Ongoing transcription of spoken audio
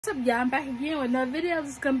What's up, y'all? I'm back again with another video.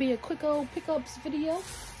 This is gonna be a quick old pickups video.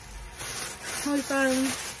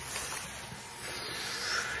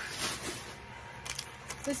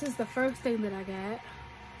 This is the first thing that I got.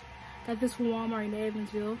 Got this from Walmart in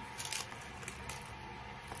Evansville.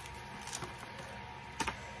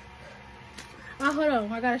 Oh, hold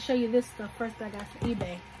on. I gotta show you this stuff first that I got from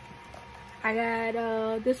eBay. I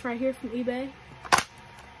got this right here from eBay.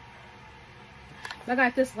 I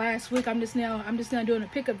got this last week. I'm just now doing a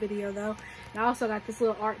pickup video though. And I also got this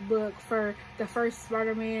little art book for the first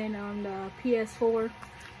Spider-Man on the PS4.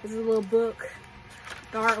 This is a little book.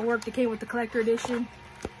 The artwork that came with the collector edition.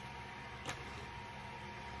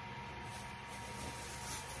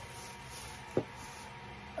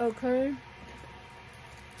 Okay.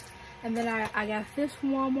 And then I got this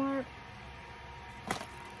from Walmart.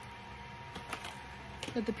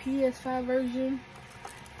 Got the PS5 version.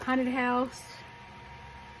 Haunted House.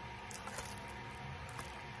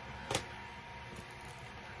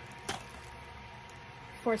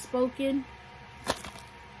 Forspoken.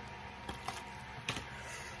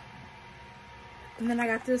 And then I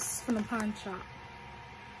got this from the pawn shop.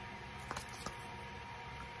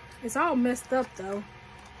 It's all messed up though.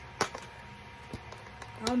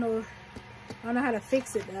 I don't know how to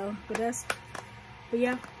fix it though, but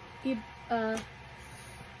yeah. And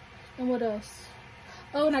what else?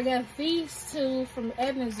 Oh, and I got these two from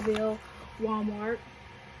Evansville Walmart.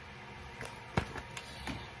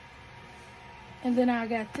 And then I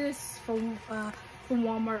got this from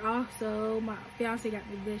Walmart also. My fiance got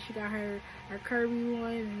me this. She got her Kirby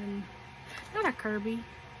one, and not a Kirby.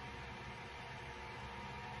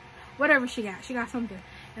 Whatever she got. She got something.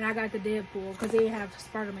 And I got the Deadpool because they didn't have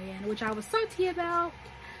Spider-Man, which I was salty about.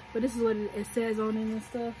 But this is what it says on it and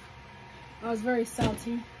stuff. I was very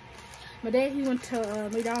salty. My dad, he went to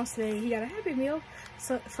McDonald's today. He got a Happy Meal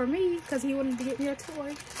for me because he wanted to get me a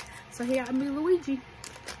toy. So he got me Luigi.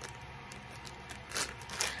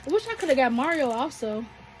 I wish I could have got Mario also.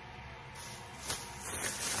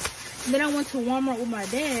 And then I went to Walmart with my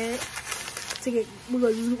dad to get, we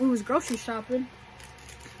was grocery shopping.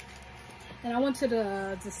 And I went to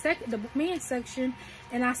the men's section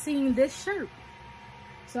and I seen this shirt.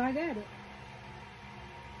 So I got it.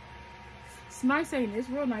 It's nice, ain't it? It's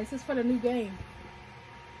real nice. It's for the new game.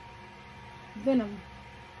 Venom.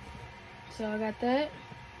 So I got that.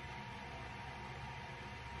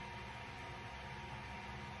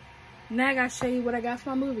 Now I gotta show you what I got for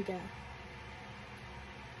my movie guy.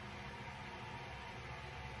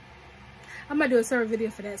 I'm gonna do a separate video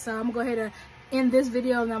for that. So I'm gonna go ahead and end this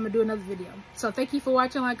video and I'm gonna do another video. So thank you for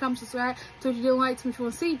watching. Like, comment, subscribe. So if you didn't like, if you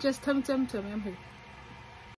want to see, just tell me, I'm here.